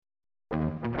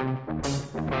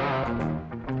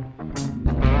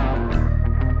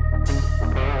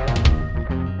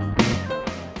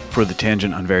For the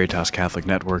Tangent on Veritas Catholic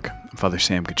Network, I'm Father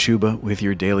Sam Kachuba with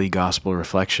your daily gospel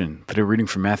reflection. Today reading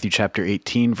from Matthew chapter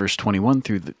 18, verse 21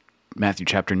 through Matthew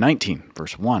chapter 19,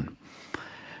 verse 1.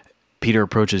 Peter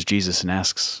approaches Jesus and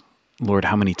asks, "Lord,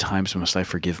 how many times must I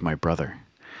forgive my brother?"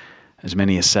 As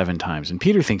many as 7 times. And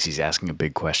Peter thinks he's asking a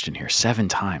big question here. 7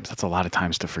 times. That's a lot of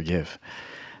times to forgive.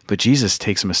 But Jesus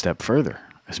takes him a step further.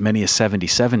 As many as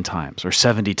 77 times, or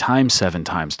 70 times 7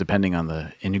 times, depending on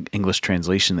the English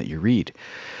translation that you read.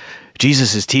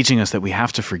 Jesus is teaching us that we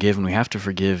have to forgive, and we have to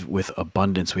forgive with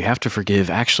abundance. We have to forgive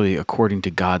actually according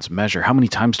to God's measure. How many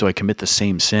times do I commit the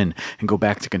same sin and go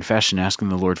back to confession, asking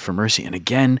the Lord for mercy? And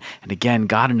again,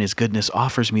 God in His goodness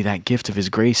offers me that gift of His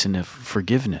grace and of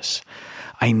forgiveness.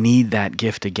 I need that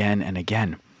gift again and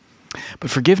again.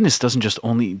 But forgiveness doesn't just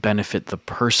only benefit the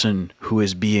person who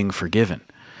is being forgiven.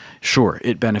 Sure,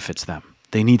 it benefits them.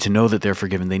 They need to know that they're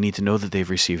forgiven. They need to know that they've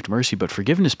received mercy, but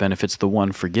forgiveness benefits the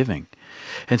one forgiving.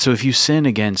 And so if you sin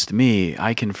against me,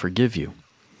 I can forgive you.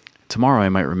 Tomorrow I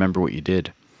might remember what you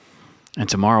did. And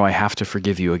tomorrow I have to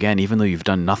forgive you again, even though you've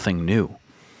done nothing new.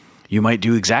 You might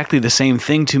do exactly the same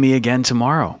thing to me again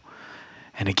tomorrow.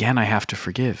 And again I have to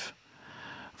forgive.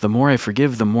 The more I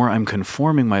forgive, the more I'm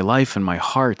conforming my life and my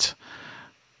heart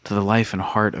to the life and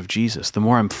heart of Jesus. The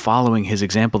more I'm following His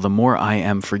example, the more I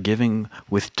am forgiving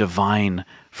with divine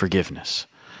forgiveness.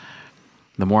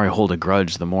 The more I hold a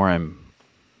grudge, the more I'm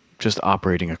just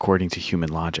operating according to human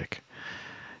logic.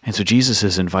 And so Jesus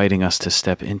is inviting us to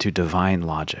step into divine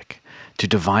logic, to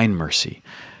divine mercy,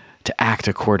 to act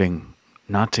according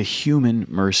not to human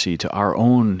mercy, to our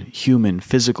own human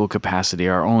physical capacity,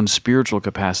 our own spiritual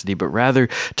capacity, but rather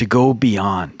to go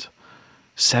beyond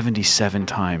 77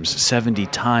 times, 70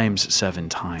 times 7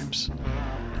 times,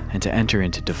 and to enter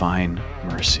into divine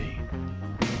mercy.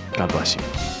 God bless you.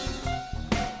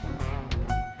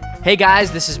 Hey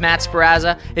guys, this is Matt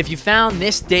Sparazza. If you found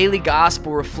this daily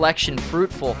gospel reflection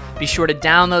fruitful, be sure to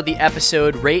download the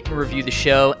episode, rate and review the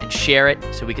show, and share it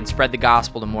so we can spread the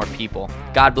gospel to more people.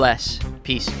 God bless.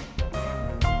 Peace.